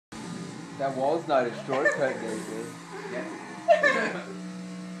That wall's not a shortcut, David. Yeah.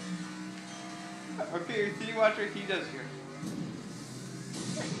 Okay, see, watch what he does here.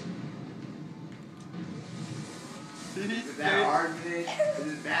 Is that hard, Mitch?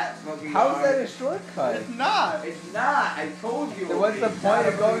 Is that fucking How's hard? that a shortcut? It's not. It's not. I told you. Then what's the it's point not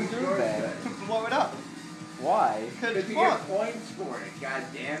of a going fucking through that? shortcut. To blow it up. Why? Because Because you get points for it. God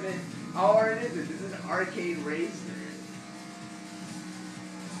damn it! All hard is it? This is an arcade racer.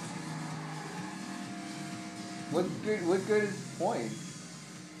 What good is points?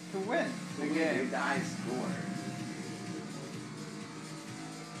 To win the game. The high score.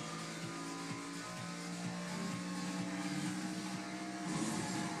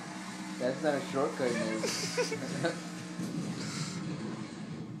 That's not a shortcut, Noob.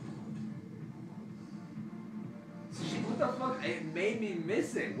 What the fuck? It made me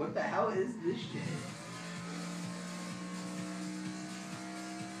miss it. What the hell is this shit?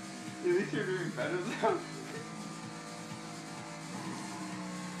 At least you're doing better though.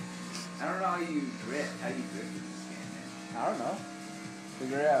 I don't know how you drift. How do you drift with this game, man? I don't know.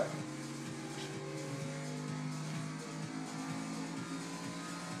 Figure it out.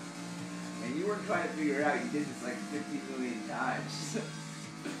 And you weren't trying to figure it out. You did this like 50 million times.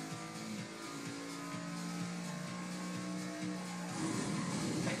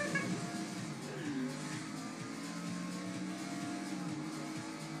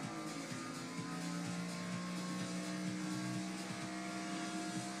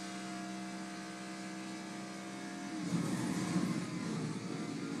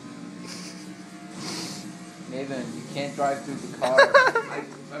 Nathan, you can't drive through the car.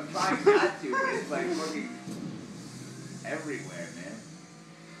 I'm trying not to, but it's like fucking everywhere, man.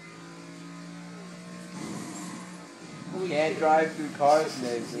 You can't drive through cars,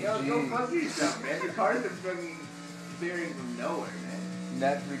 Nathan. Yo, go Jeez. fuck yourself, man. The cars are fucking appearing from nowhere, man.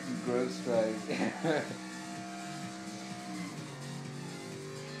 That freaking gross strike.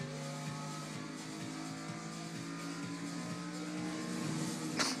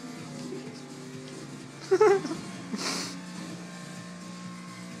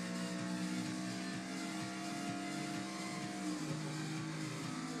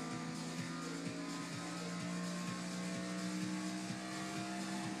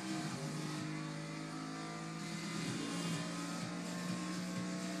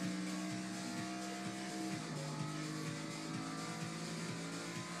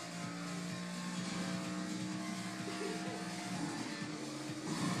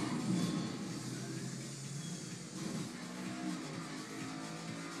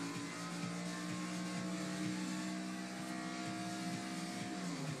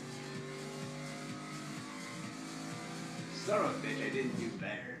 Son of a bitch, I didn't do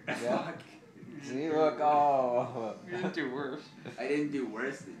better. Yeah. Fuck. See, look, oh. You didn't do worse. I didn't do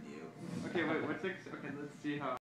worse than you. Okay, wait, what's next? Okay, let's see how.